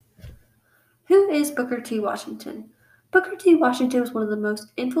Who is Booker T. Washington? Booker T. Washington was one of the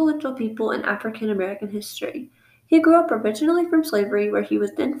most influential people in African American history. He grew up originally from slavery, where he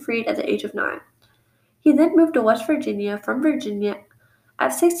was then freed at the age of 9. He then moved to West Virginia from Virginia. At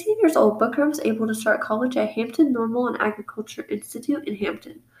 16 years old, Booker was able to start college at Hampton Normal and Agriculture Institute in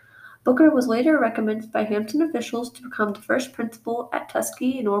Hampton. Booker was later recommended by Hampton officials to become the first principal at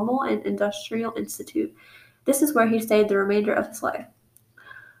Tuskegee Normal and Industrial Institute. This is where he stayed the remainder of his life.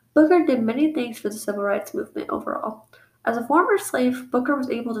 Booker did many things for the civil rights movement overall. As a former slave, Booker was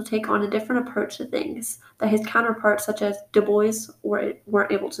able to take on a different approach to things that his counterparts such as DuBois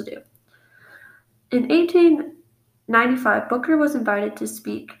weren't able to do. In 1895, Booker was invited to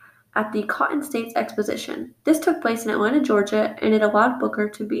speak at the Cotton States Exposition. This took place in Atlanta, Georgia, and it allowed Booker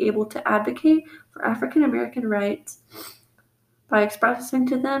to be able to advocate for African American rights by expressing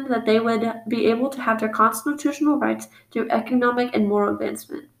to them that they would be able to have their constitutional rights through economic and moral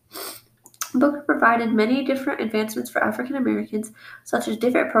advancement. Booker provided many different advancements for African Americans, such as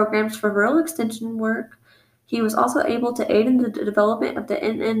different programs for rural extension work. He was also able to aid in the development of the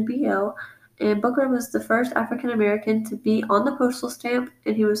NNBL, and Booker was the first African American to be on the postal stamp,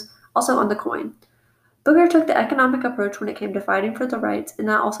 and he was also on the coin. Booker took the economic approach when it came to fighting for the rights, and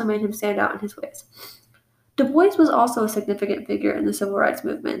that also made him stand out in his ways. Du Bois was also a significant figure in the civil rights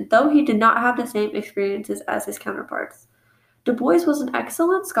movement, though he did not have the same experiences as his counterparts. Du Bois was an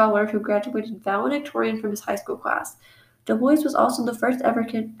excellent scholar who graduated valedictorian from his high school class. Du Bois was also the first ever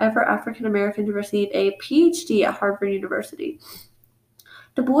African American to receive a PhD at Harvard University.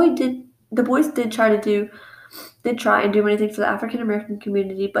 Du Bois did try and do many things for the African American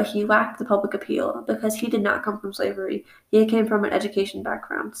community, but he lacked the public appeal because he did not come from slavery. He came from an education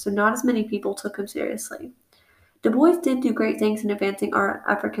background, so not as many people took him seriously. Du Bois did do great things in advancing our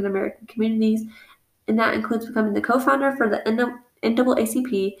African American communities, and that includes becoming the co-founder for the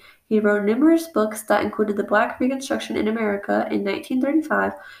NAACP. He wrote numerous books that included the Black Reconstruction in America in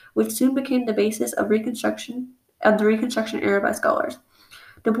 1935, which soon became the basis of the Reconstruction era by scholars.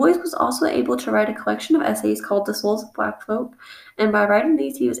 Du Bois was also able to write a collection of essays called The Souls of Black Folk, and by writing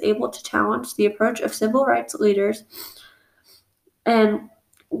these, he was able to challenge the approach of civil rights leaders and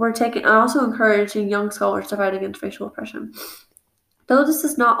also encouraging young scholars to fight against racial oppression. Though this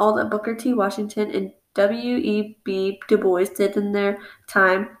is not all that Booker T. Washington and W.E.B. Du Bois did in their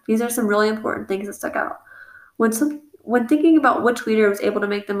time, these are some really important things that stuck out. When thinking about which leader was able to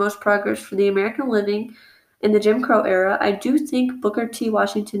make the most progress for the American living in the Jim Crow era, I do think Booker T.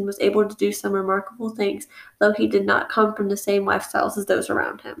 Washington was able to do some remarkable things, though he did not come from the same lifestyles as those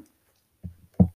around him.